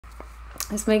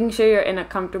Just making sure you're in a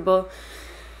comfortable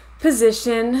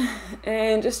position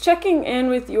and just checking in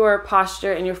with your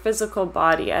posture and your physical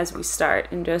body as we start,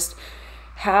 and just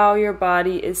how your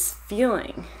body is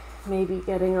feeling. Maybe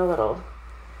getting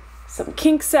some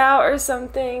kinks out or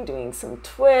something, doing some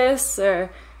twists or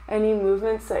any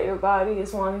movements that your body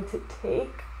is wanting to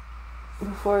take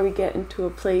before we get into a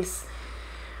place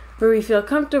where we feel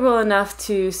comfortable enough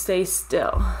to stay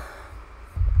still.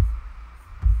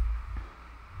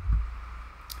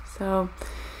 So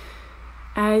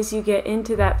as you get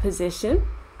into that position,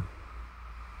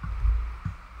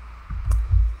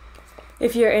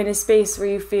 if you're in a space where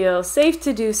you feel safe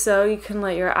to do so, you can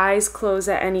let your eyes close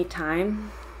at any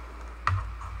time.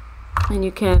 And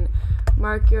you can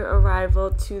mark your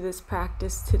arrival to this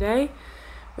practice today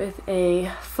with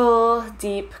a full,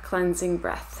 deep, cleansing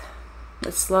breath.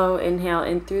 A slow inhale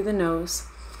in through the nose.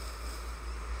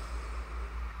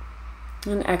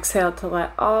 And exhale to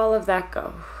let all of that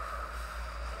go.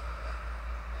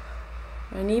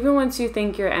 And even once you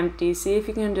think you're empty, see if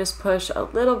you can just push a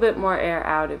little bit more air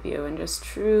out of you and just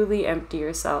truly empty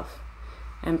yourself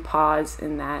and pause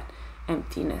in that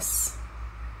emptiness.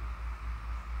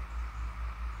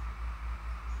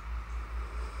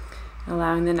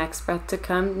 Allowing the next breath to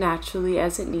come naturally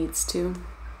as it needs to.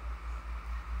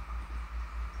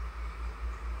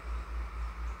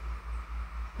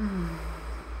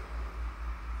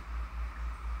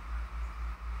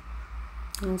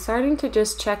 And starting to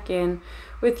just check in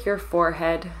with your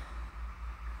forehead.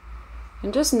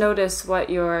 And just notice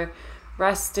what your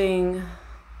resting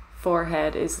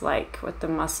forehead is like, what the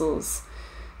muscles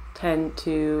tend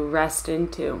to rest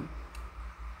into.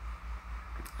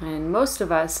 And most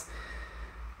of us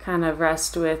kind of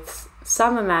rest with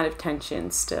some amount of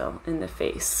tension still in the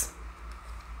face.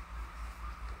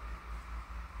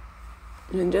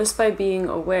 And just by being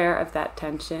aware of that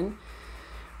tension,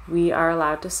 we are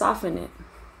allowed to soften it.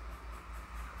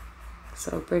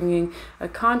 So bringing a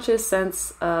conscious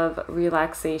sense of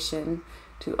relaxation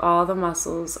to all the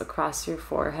muscles across your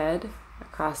forehead,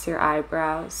 across your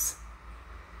eyebrows.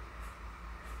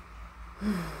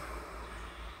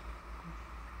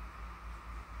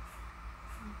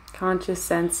 Conscious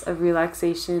sense of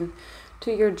relaxation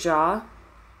to your jaw,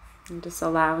 and just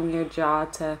allowing your jaw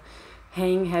to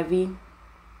hang heavy.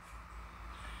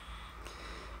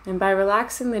 And by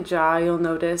relaxing the jaw, you'll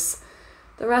notice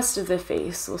the rest of the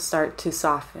face will start to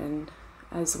soften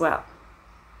as well.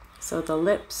 So the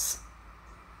lips,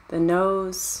 the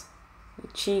nose, the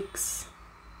cheeks.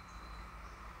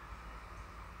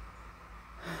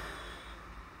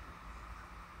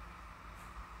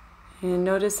 And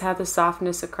notice how the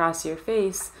softness across your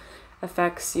face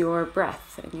affects your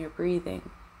breath and your breathing.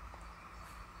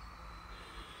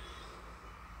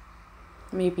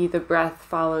 Maybe the breath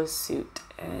follows suit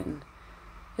and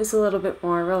is a little bit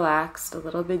more relaxed, a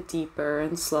little bit deeper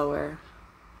and slower.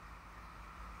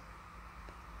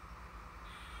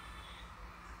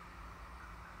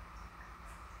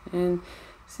 And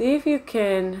see if you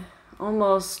can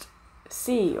almost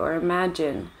see or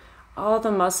imagine all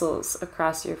the muscles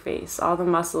across your face, all the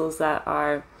muscles that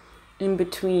are in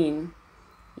between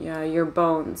your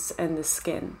bones and the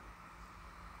skin.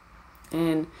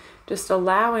 And just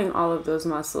allowing all of those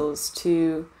muscles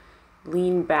to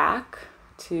lean back,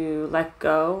 to let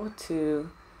go, to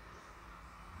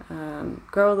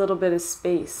grow a little bit of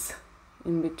space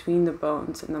in between the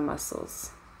bones and the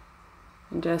muscles.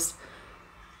 And just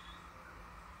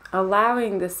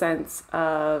allowing the sense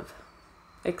of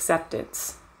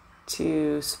acceptance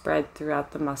to spread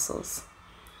throughout the muscles.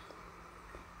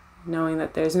 Knowing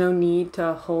that there's no need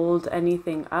to hold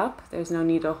anything up, there's no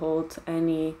need to hold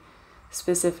any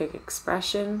specific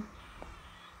expression,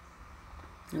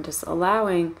 and just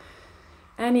allowing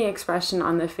any expression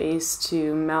on the face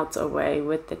to melt away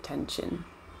with the tension.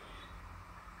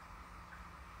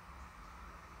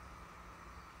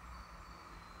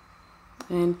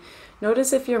 And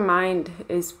notice if your mind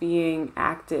is being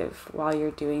active while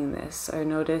you're doing this, or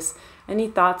notice any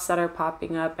thoughts that are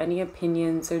popping up, any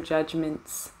opinions or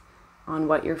judgments on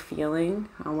what you're feeling,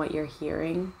 on what you're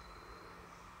hearing.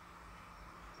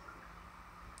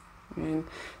 And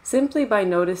simply by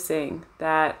noticing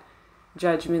that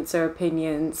judgments or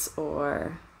opinions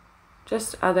or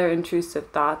just other intrusive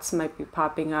thoughts might be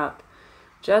popping up,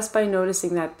 just by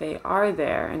noticing that they are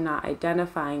there and not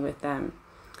identifying with them,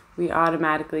 we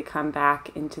automatically come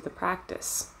back into the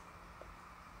practice.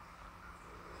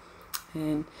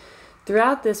 And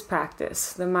throughout this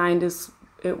practice, the mind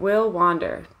will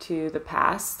wander to the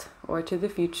past or to the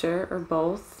future or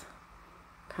both,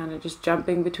 kind of just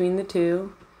jumping between the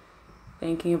two,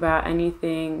 thinking about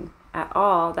anything at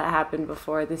all that happened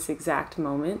before this exact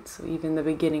moment, so even the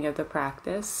beginning of the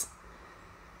practice,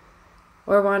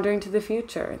 or wandering to the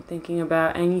future and thinking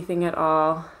about anything at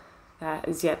all that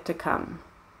is yet to come.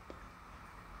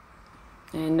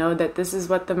 And know that this is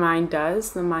what the mind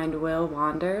does. The mind will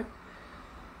wander.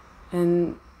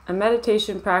 And a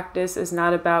meditation practice is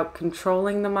not about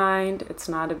controlling the mind. It's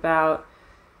not about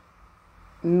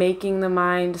making the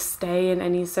mind stay in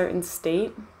any certain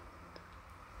state.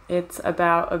 It's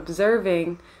about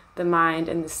observing the mind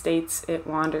and the states it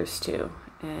wanders to,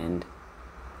 and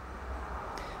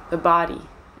the body,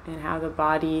 and how the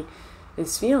body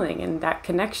is feeling, and that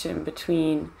connection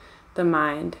between the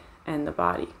mind and the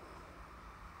body.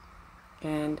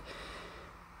 And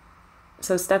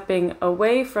so stepping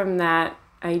away from that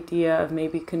idea of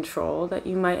maybe control that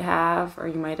you might have or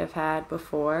you might have had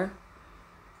before,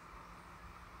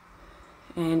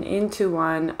 and into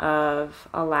one of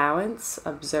allowance,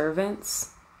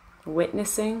 observance,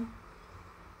 witnessing,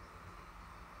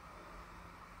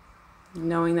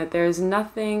 knowing that there is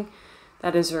nothing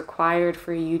that is required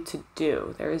for you to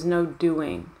do. There is no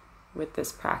doing with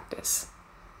this practice.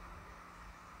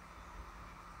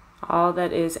 All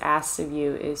that is asked of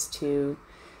you is to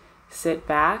sit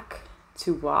back,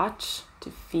 to watch, to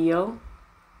feel,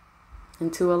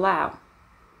 and to allow.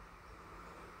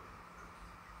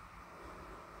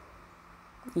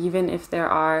 Even if there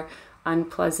are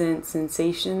unpleasant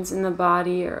sensations in the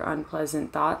body or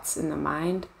unpleasant thoughts in the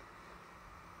mind,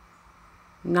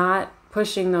 not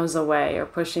pushing those away or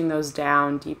pushing those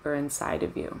down deeper inside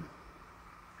of you.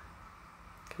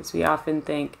 Because we often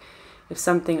think if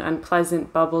something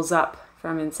unpleasant bubbles up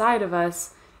from inside of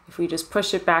us, if we just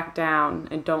push it back down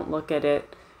and don't look at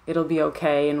it, it'll be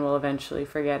okay and we'll eventually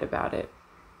forget about it.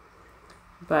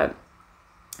 But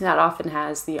that often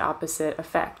has the opposite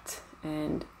effect.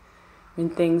 And when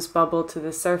things bubble to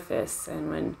the surface, and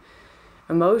when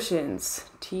emotions,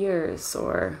 tears,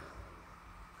 or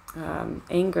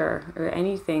anger, or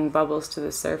anything bubbles to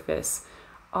the surface,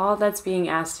 all that's being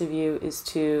asked of you is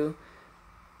to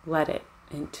let it,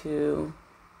 and to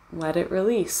let it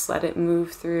release, let it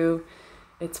move through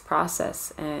its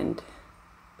process. And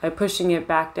by pushing it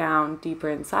back down deeper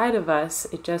inside of us,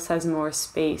 it just has more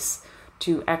space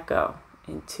to echo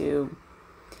and to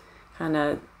kind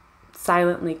of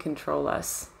silently control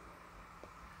us.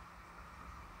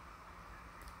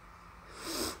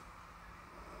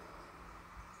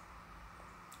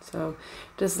 So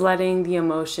just letting the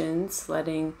emotions,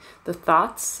 letting the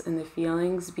thoughts and the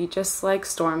feelings be just like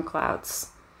storm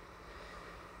clouds.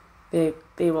 They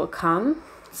will come.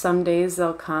 Some days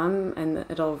they'll come and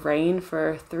it'll rain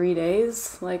for 3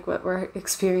 days, like what we're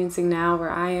experiencing now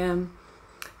where I am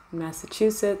in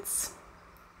Massachusetts.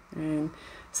 And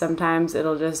sometimes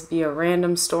it'll just be a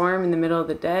random storm in the middle of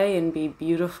the day and be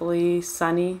beautifully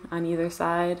sunny on either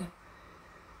side.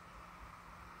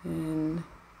 And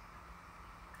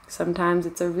sometimes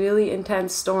it's a really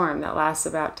intense storm that lasts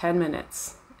about 10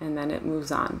 minutes and then it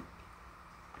moves on.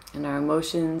 And our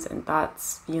emotions and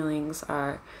thoughts, feelings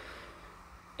are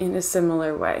in a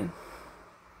similar way.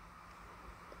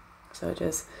 So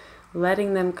just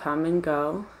letting them come and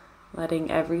go,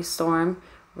 letting every storm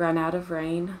run out of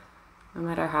rain. No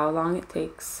matter how long it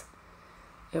takes,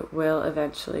 it will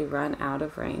eventually run out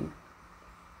of rain.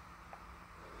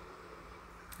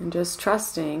 And just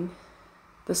trusting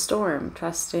the storm,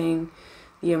 trusting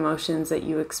the emotions that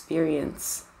you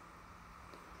experience,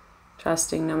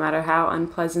 trusting no matter how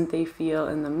unpleasant they feel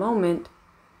in the moment,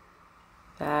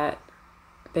 that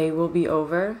they will be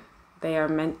over, they are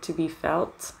meant to be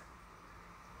felt,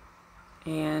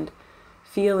 and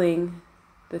feeling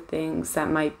the things that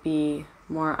might be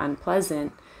more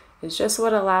unpleasant is just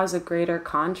what allows a greater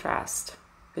contrast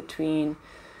between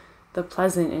the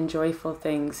pleasant and joyful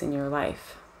things in your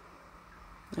life.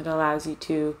 It allows you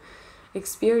to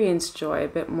experience joy a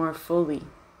bit more fully,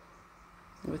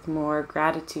 with more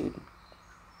gratitude.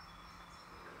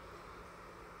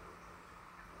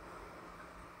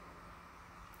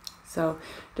 So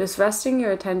just resting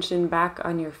your attention back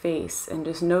on your face and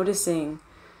just noticing,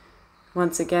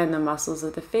 once again, the muscles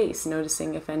of the face,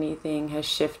 noticing if anything has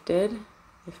shifted,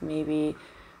 if maybe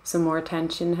some more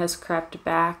tension has crept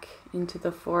back into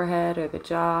the forehead or the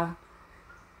jaw,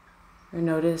 or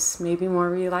notice maybe more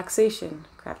relaxation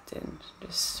crept in.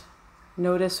 Just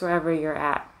notice wherever you're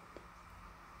at.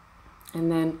 And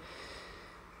then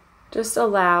just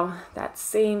allow that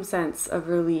same sense of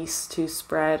release to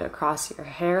spread across your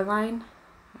hairline,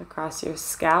 across your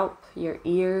scalp, your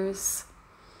ears,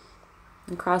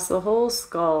 across the whole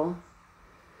skull,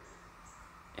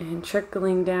 and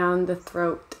trickling down the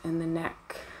throat and the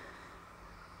neck.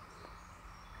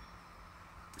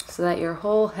 so that your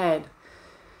whole head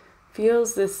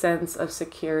feels this sense of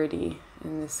security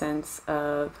and this sense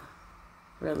of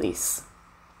release.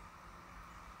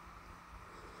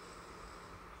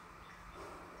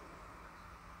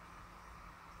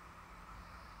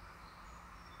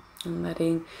 And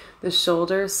letting the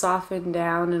shoulders soften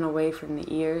down and away from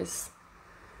the ears.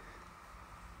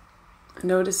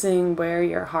 Noticing where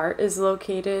your heart is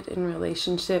located in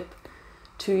relationship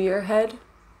to your head.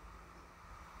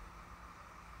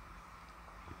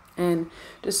 And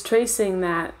just tracing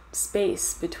that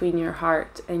space between your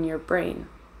heart and your brain.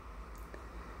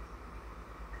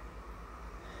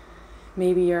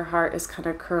 Maybe your heart is kind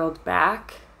of curled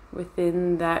back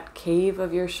within that cave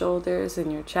of your shoulders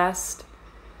and your chest.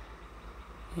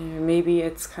 Or maybe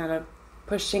it's kind of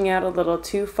pushing out a little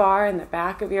too far and the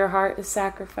back of your heart is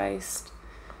sacrificed.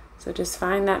 So just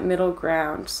find that middle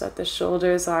ground so that the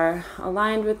shoulders are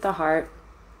aligned with the heart.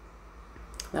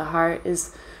 The heart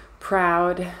is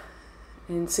proud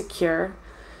and secure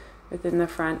within the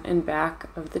front and back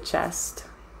of the chest,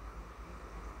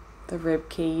 the rib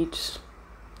cage,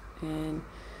 and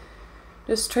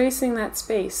just tracing that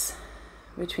space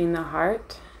between the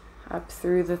heart up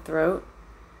through the throat.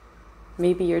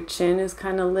 Maybe your chin is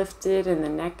kind of lifted and the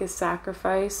neck is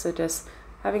sacrificed, so just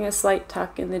having a slight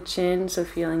tuck in the chin, so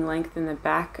feeling length in the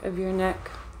back of your neck.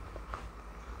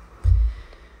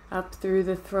 Up through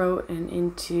the throat and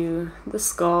into the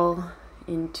skull,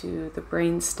 into the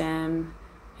brain stem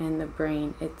and the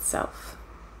brain itself.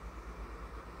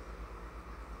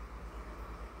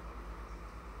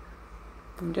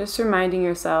 And just reminding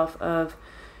yourself of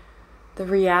the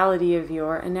reality of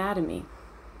your anatomy.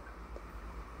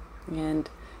 And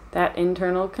that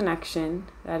internal connection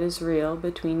that is real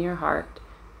between your heart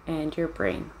and your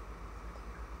brain.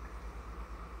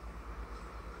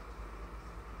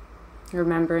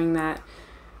 Remembering that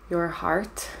your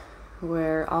heart,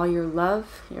 where all your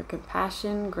love, your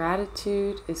compassion,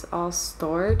 gratitude is all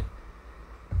stored,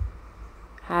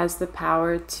 has the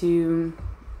power to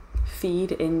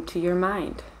feed into your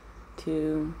mind,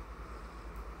 to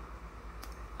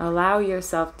allow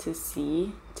yourself to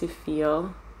see, to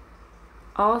feel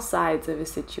all sides of a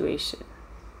situation.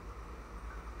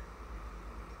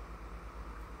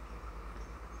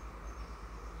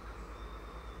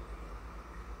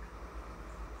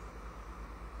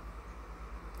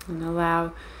 And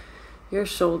allow your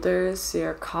shoulders,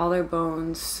 your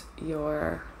collarbones,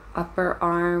 your upper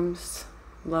arms,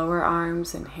 lower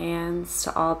arms and hands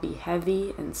to all be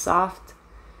heavy and soft.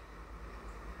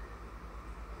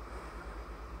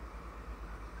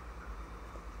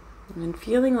 And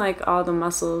feeling like all the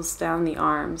muscles down the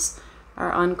arms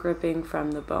are ungripping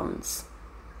from the bones.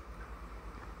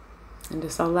 And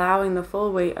just allowing the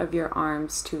full weight of your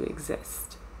arms to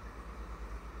exist.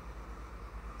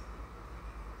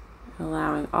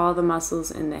 Allowing all the muscles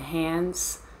in the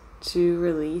hands to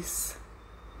release.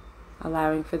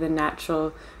 Allowing for the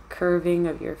natural curving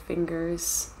of your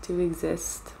fingers to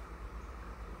exist.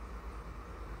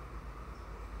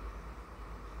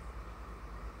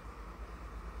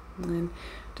 And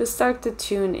just start to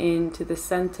tune in to the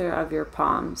center of your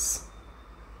palms.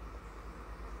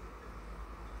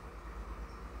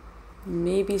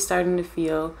 Maybe starting to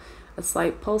feel a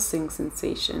slight pulsing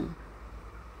sensation.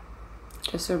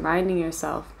 Just reminding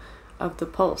yourself of the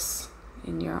pulse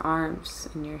in your arms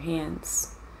and your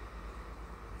hands.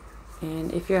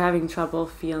 And if you're having trouble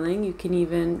feeling, you can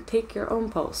even take your own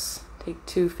pulse. Take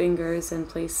 2 fingers and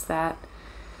place that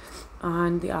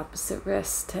on the opposite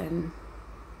wrist and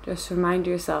just remind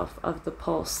yourself of the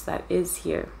pulse that is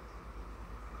here.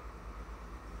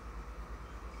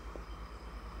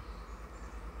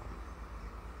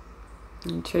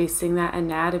 And tracing that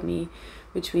anatomy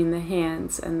between the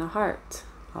hands and the heart.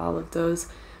 All of those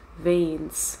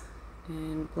veins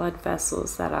and blood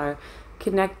vessels that are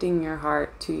connecting your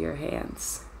heart to your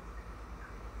hands.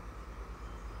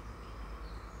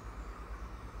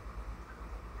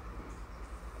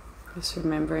 Just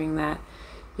remembering that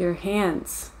your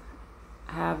hands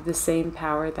have the same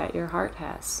power that your heart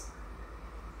has.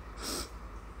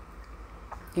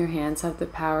 Your hands have the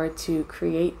power to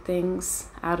create things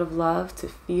out of love, to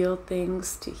feel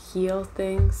things, to heal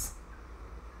things.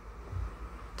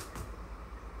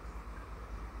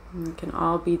 And it can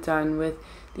all be done with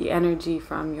the energy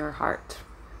from your heart.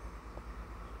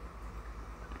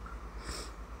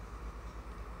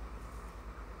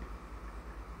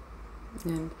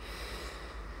 And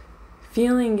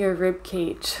feeling your rib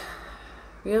cage,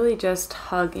 really just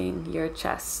hugging your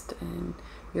chest and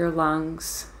your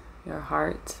lungs, your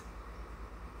heart,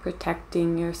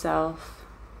 protecting yourself,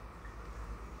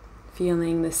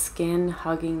 feeling the skin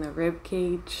hugging the rib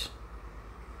cage,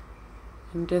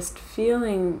 And just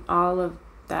feeling all of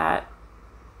that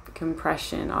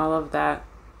compression, all of that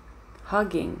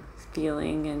hugging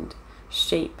feeling and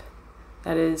shape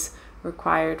that is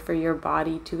required for your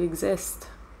body to exist.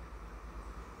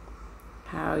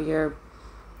 How your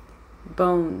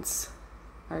bones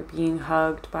are being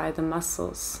hugged by the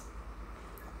muscles,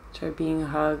 which are being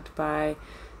hugged by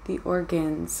the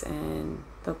organs and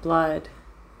the blood,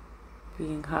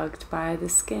 being hugged by the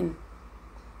skin.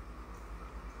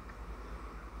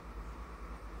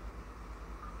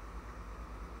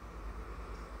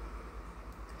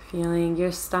 Feeling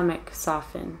your stomach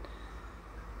soften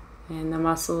and the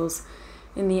muscles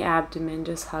in the abdomen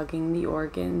just hugging the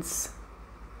organs.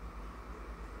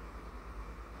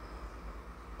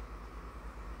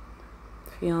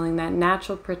 Feeling that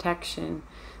natural protection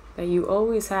that you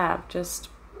always have just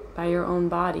by your own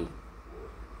body.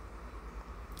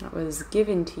 That was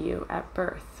given to you at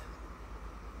birth.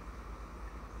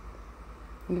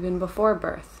 Even before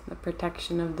birth, the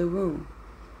protection of the womb.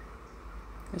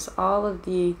 There's all of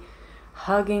the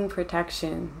hugging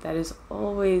protection that is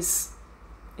always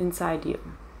inside you,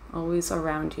 always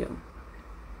around you,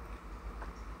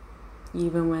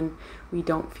 even when we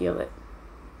don't feel it.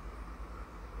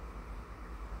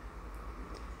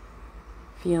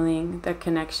 Feeling the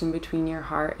connection between your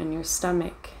heart and your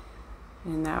stomach,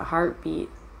 and that heartbeat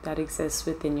that exists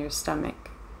within your stomach.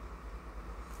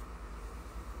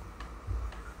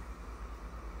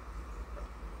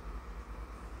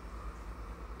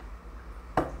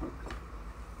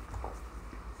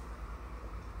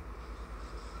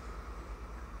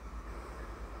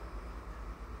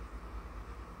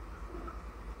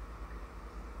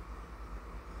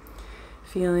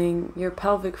 Feeling your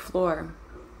pelvic floor,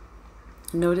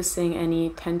 noticing any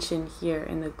tension here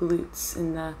in the glutes,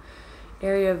 in the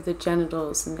area of the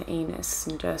genitals and the anus,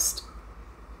 and just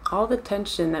all the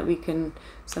tension that we can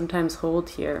sometimes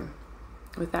hold here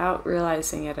without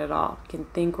realizing it at all. We can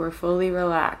think we're fully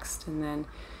relaxed, and then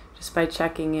just by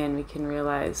checking in we can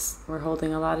realize we're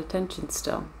holding a lot of tension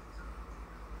still.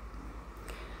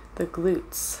 The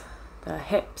glutes, the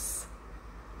hips,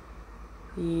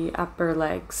 the upper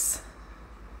legs.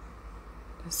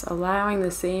 Just allowing the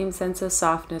same sense of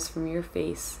softness from your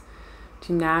face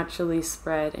to naturally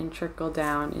spread and trickle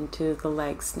down into the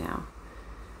legs now.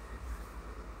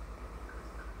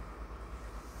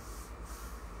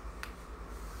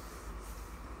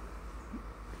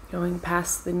 Going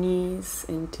past the knees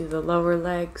into the lower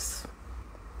legs,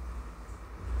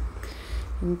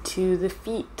 into the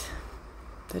feet,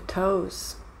 the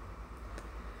toes.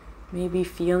 Maybe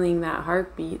feeling that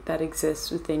heartbeat that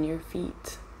exists within your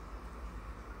feet.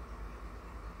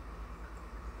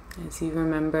 As you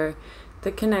remember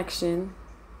the connection,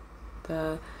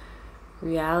 the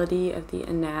reality of the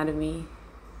anatomy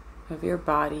of your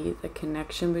body, the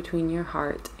connection between your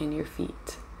heart and your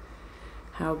feet.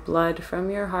 How blood from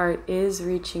your heart is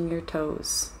reaching your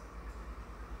toes.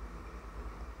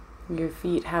 Your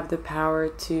feet have the power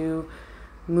to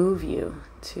move you,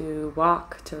 to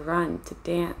walk, to run, to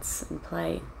dance and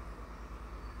play.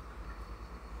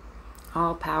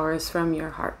 All powers from your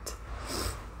heart.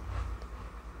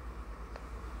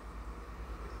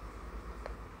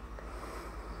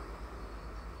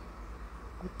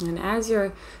 And as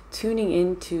you're tuning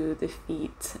into the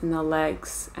feet and the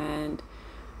legs and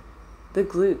the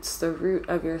glutes, the root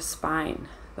of your spine,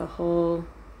 the whole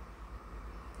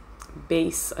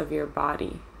base of your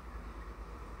body,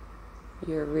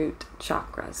 your root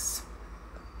chakras,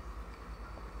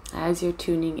 as you're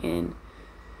tuning in,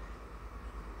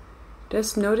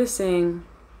 just noticing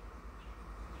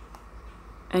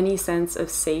any sense of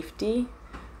safety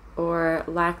or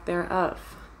lack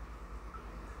thereof.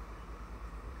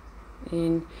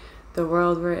 In the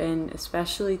world we're in,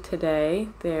 especially today,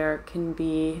 there can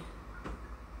be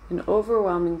an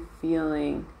overwhelming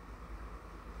feeling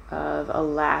of a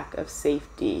lack of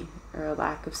safety or a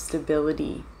lack of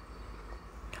stability.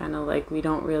 Kind of like we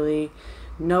don't really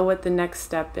know what the next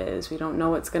step is. We don't know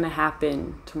what's going to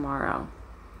happen tomorrow.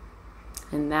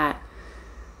 And that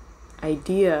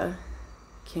idea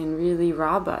can really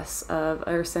rob us of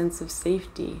our sense of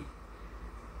safety.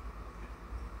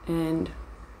 And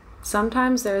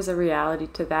sometimes there's a reality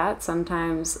to that.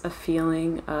 Sometimes a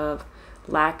feeling of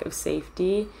lack of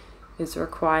safety is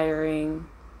requiring,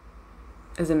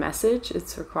 as a message,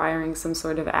 it's requiring some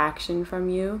sort of action from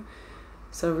you.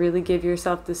 So really give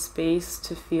yourself the space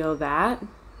to feel that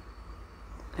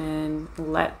and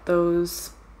let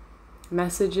those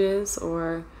messages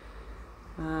or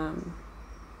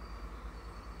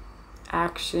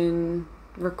action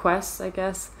requests, I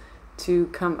guess, to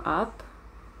come up.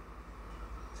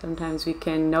 Sometimes we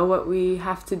can know what we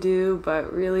have to do,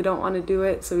 but really don't want to do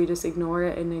it, so we just ignore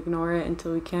it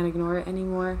until we can't ignore it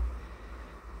anymore.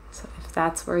 So if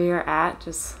that's where you're at,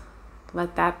 just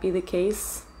let that be the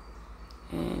case,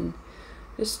 and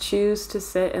just choose to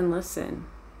sit and listen,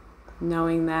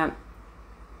 knowing that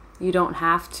you don't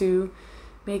have to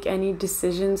make any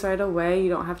decisions right away. You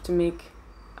don't have to make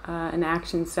an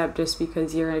action step just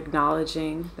because you're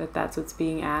acknowledging that that's what's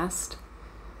being asked.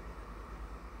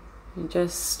 And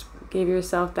just give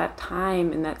yourself that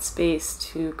time and that space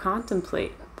to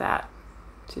contemplate that,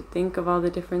 to think of all the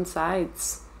different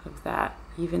sides of that,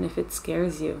 even if it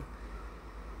scares you.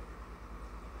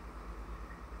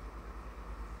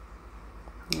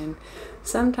 And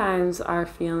sometimes our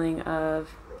feeling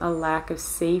of a lack of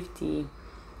safety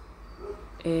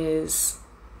is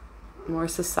more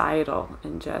societal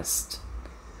and just,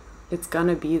 it's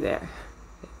gonna be there.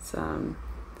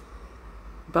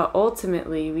 But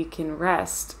ultimately we can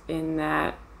rest in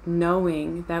that,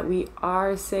 knowing that we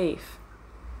are safe.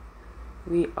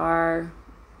 We are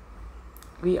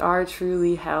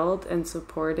truly held and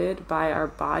supported by our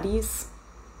bodies.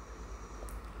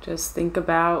 Just think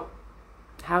about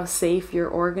how safe your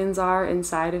organs are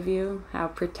inside of you, how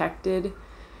protected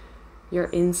your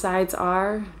insides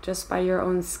are just by your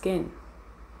own skin.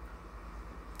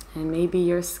 And maybe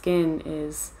your skin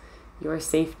is your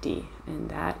safety, and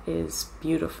that is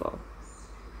beautiful.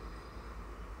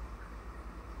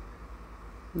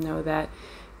 Know that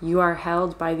you are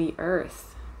held by the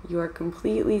earth. You are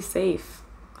completely safe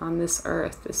on this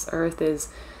earth. This earth is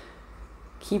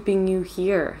keeping you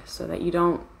here so that you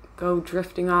don't go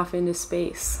drifting off into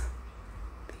space.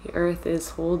 The earth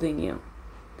is holding you.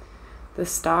 The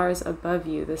stars above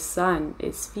you, the sun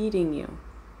is feeding you.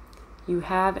 You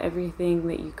have everything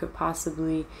that you could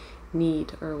possibly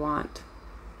need or want.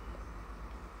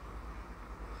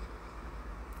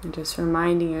 And just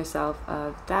reminding yourself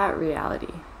of that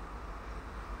reality.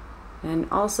 And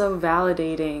also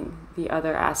validating the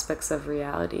other aspects of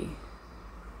reality.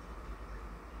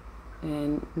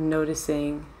 And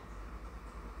noticing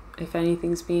if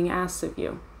anything's being asked of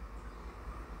you.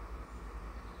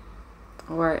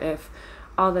 Or if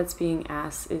all that's being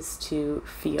asked is to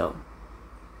feel.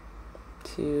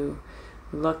 To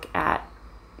look at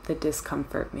the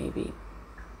discomfort maybe.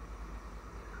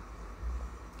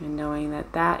 And knowing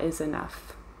that that is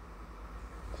enough.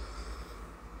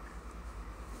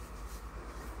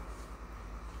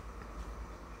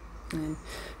 And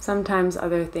sometimes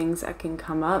other things that can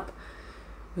come up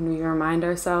when we remind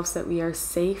ourselves that we are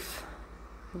safe,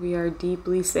 we are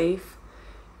deeply safe,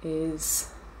 is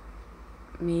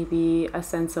maybe a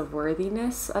sense of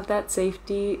worthiness of that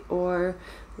safety or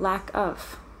lack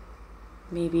of.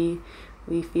 Maybe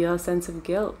we feel a sense of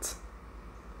guilt.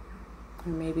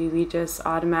 Or maybe we just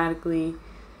automatically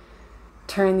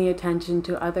turn the attention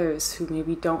to others who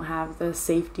maybe don't have the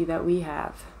safety that we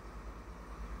have.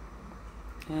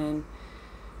 And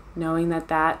knowing that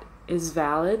that is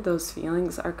valid, those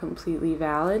feelings are completely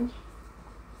valid.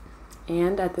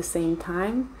 And at the same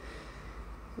time,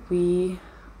 we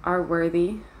are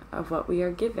worthy of what we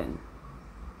are given.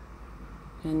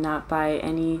 And not by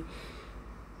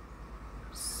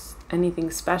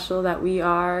anything special that we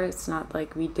are. It's not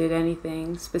like we did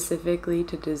anything specifically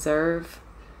to deserve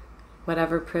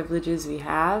whatever privileges we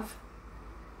have.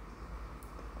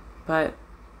 But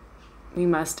we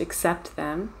must accept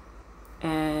them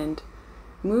and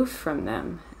move from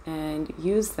them and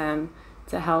use them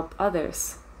to help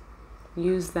others.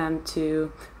 Use them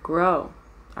to grow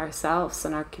ourselves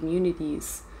and our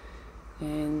communities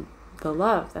and the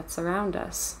love that's around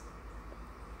us.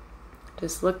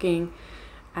 Just looking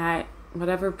at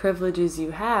whatever privileges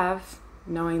you have,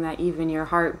 knowing that even your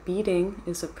heart beating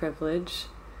is a privilege.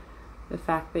 The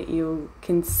fact that you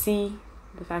can see,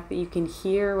 the fact that you can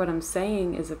hear what I'm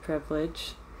saying is a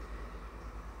privilege.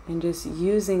 And just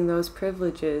using those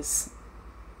privileges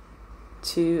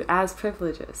as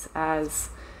privileges, as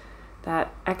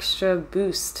that extra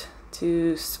boost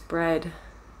to spread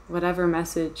whatever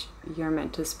message you're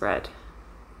meant to spread.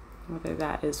 Whether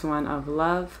that is one of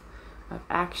love, of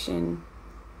action,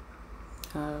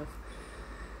 of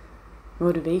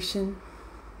motivation,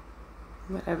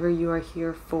 whatever you are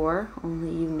here for, only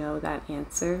you know that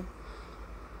answer.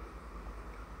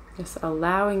 Just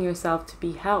allowing yourself to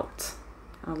be helped,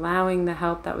 allowing the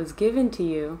help that was given to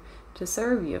you to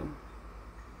serve you,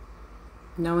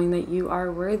 knowing that you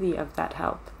are worthy of that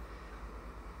help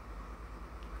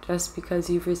just because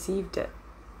you've received it,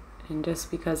 and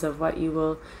just because of what you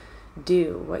will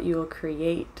do, what you will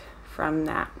create from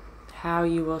that, how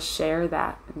you will share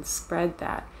that and spread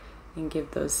that and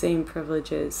give those same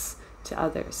privileges to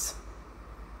others.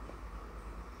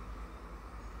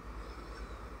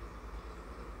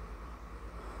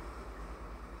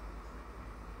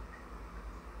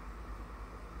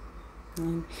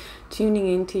 And tuning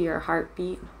into your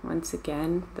heartbeat once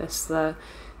again, the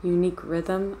unique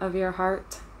rhythm of your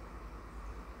heart.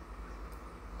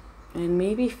 And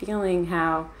maybe feeling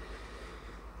how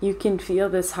you can feel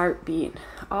this heartbeat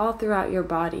all throughout your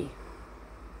body.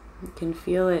 You can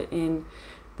feel it in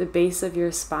the base of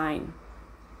your spine,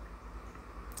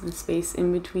 the space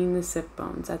in between the sit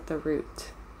bones at the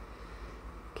root.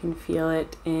 You can feel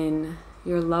it in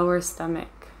your lower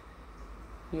stomach,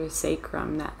 your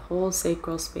sacrum, that whole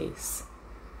sacral space.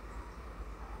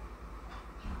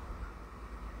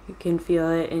 You can feel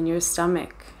it in your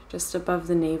stomach, just above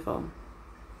the navel.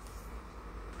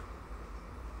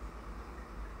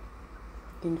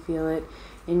 You can feel it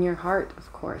in your heart,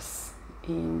 of course,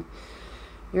 in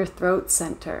your throat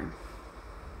center,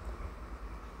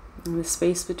 in the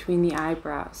space between the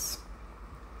eyebrows,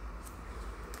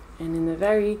 and in the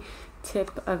very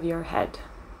tip of your head.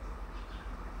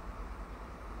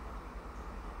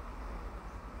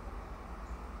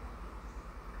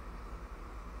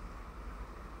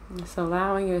 Just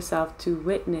allowing yourself to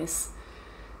witness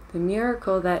the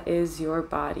miracle that is your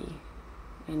body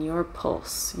and your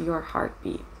pulse, your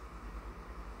heartbeat.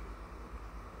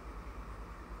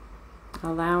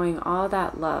 Allowing all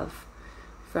that love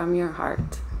from your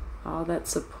heart, all that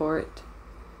support,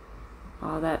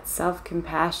 all that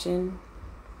self-compassion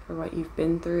for what you've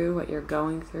been through, what you're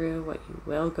going through, what you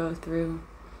will go through,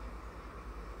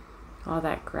 all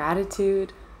that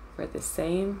gratitude for the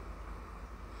same.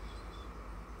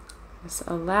 Just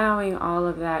allowing all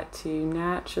of that to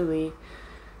naturally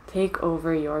take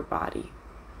over your body.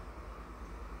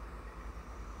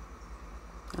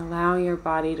 Allowing your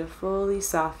body to fully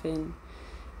soften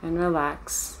and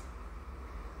relax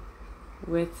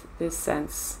with this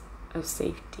sense of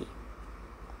safety,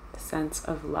 the sense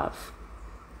of love.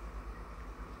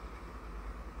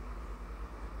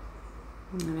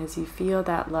 And as you feel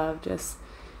that love just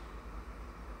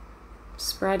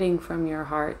spreading from your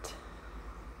heart,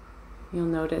 you'll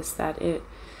notice that it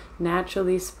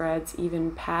naturally spreads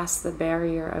even past the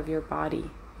barrier of your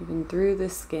body, even through the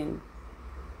skin.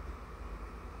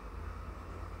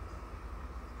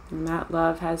 And that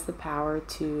love has the power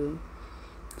to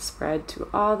spread to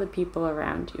all the people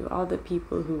around you, all the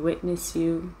people who witness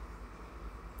you,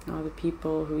 all the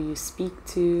people who you speak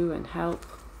to and help,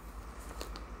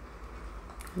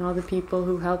 and all the people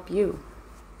who help you.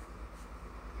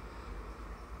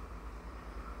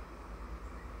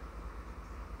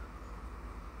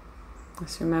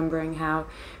 Just remembering how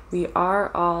we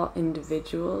are all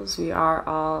individuals, we are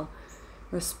all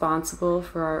responsible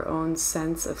for our own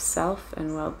sense of self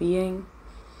and well-being,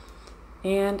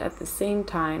 and at the same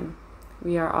time,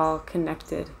 we are all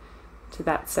connected to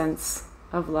that sense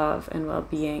of love and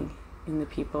well-being in the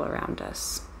people around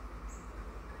us.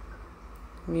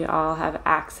 We all have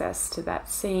access to that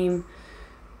same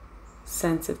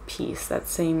sense of peace, that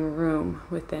same room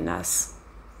within us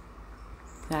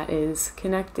that is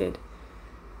connected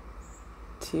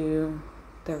to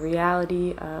the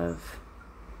reality of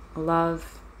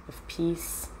love, of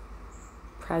peace,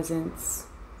 presence.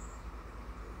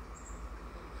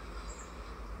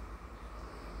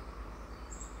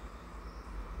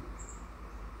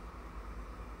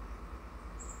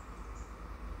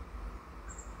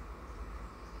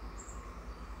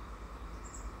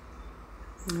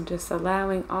 And just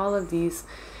allowing all of these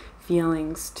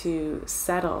feelings to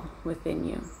settle within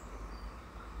you.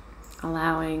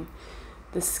 Allowing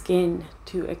the skin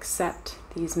to accept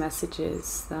these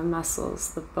messages, the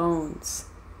muscles, the bones,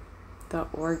 the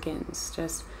organs,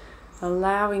 just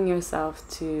allowing yourself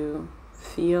to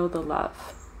feel the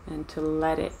love and to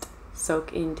let it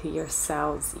soak into your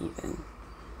cells even.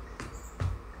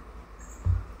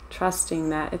 Trusting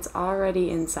that it's already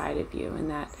inside of you and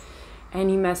that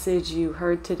any message you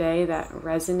heard today that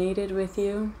resonated with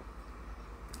you,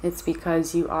 it's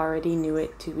because you already knew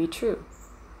it to be true.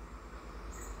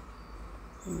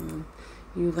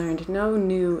 You learned no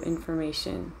new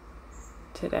information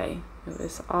today. It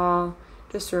was all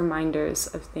just reminders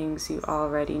of things you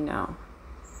already know.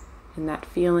 And that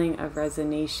feeling of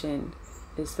resonation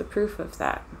is the proof of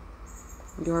that.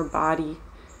 Your body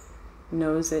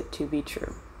knows it to be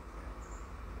true.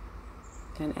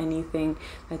 And anything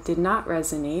that did not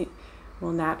resonate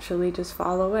will naturally just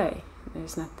fall away.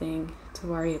 There's nothing to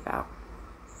worry about.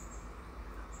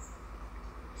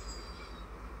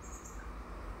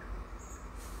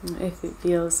 If it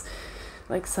feels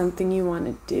like something you want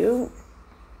to do,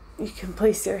 you can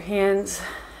place your hands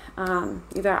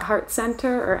either at heart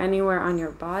center or anywhere on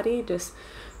your body, just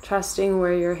trusting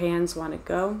where your hands want to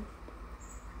go.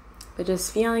 But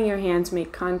just feeling your hands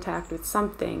make contact with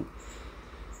something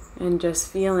and just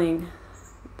feeling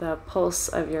the pulse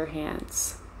of your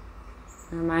hands,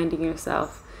 reminding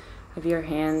yourself of your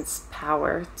hands'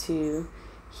 power to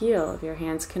heal, of your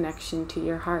hands' connection to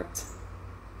your heart.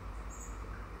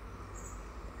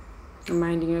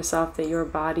 Reminding yourself that your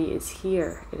body is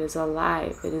here, it is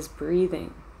alive, it is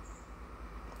breathing,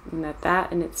 and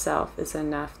that in itself is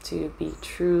enough to be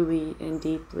truly and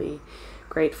deeply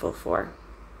grateful for.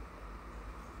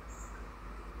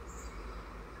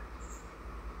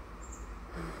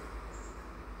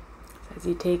 As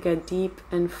you take a deep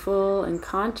and full and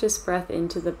conscious breath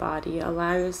into the body,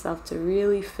 allow yourself to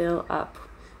really fill up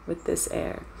with this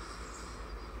air.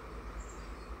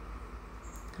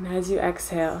 And as you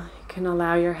exhale, you can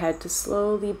allow your head to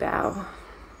slowly bow.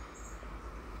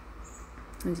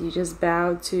 As you just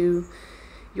bow to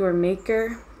your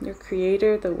maker, your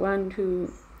creator, the one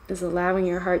who is allowing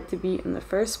your heart to beat in the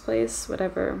first place,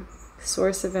 whatever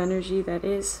source of energy that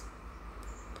is,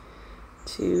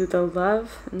 to the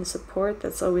love and support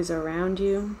that's always around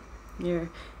you, your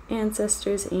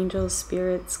ancestors, angels,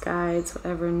 spirits, guides,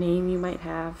 whatever name you might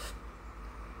have.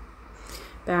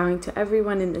 Bowing to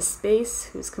everyone in this space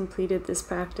who's completed this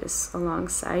practice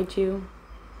alongside you.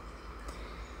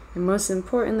 And most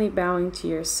importantly, bowing to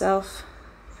yourself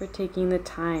for taking the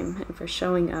time and for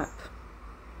showing up.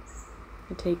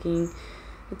 For taking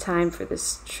the time for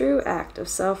this true act of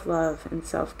self-love and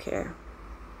self-care.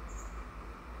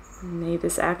 And may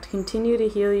this act continue to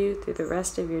heal you through the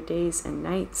rest of your days and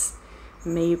nights.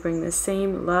 And may you bring the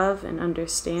same love and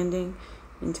understanding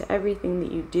into everything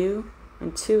that you do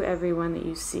and to everyone that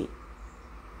you see.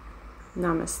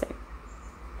 Namaste.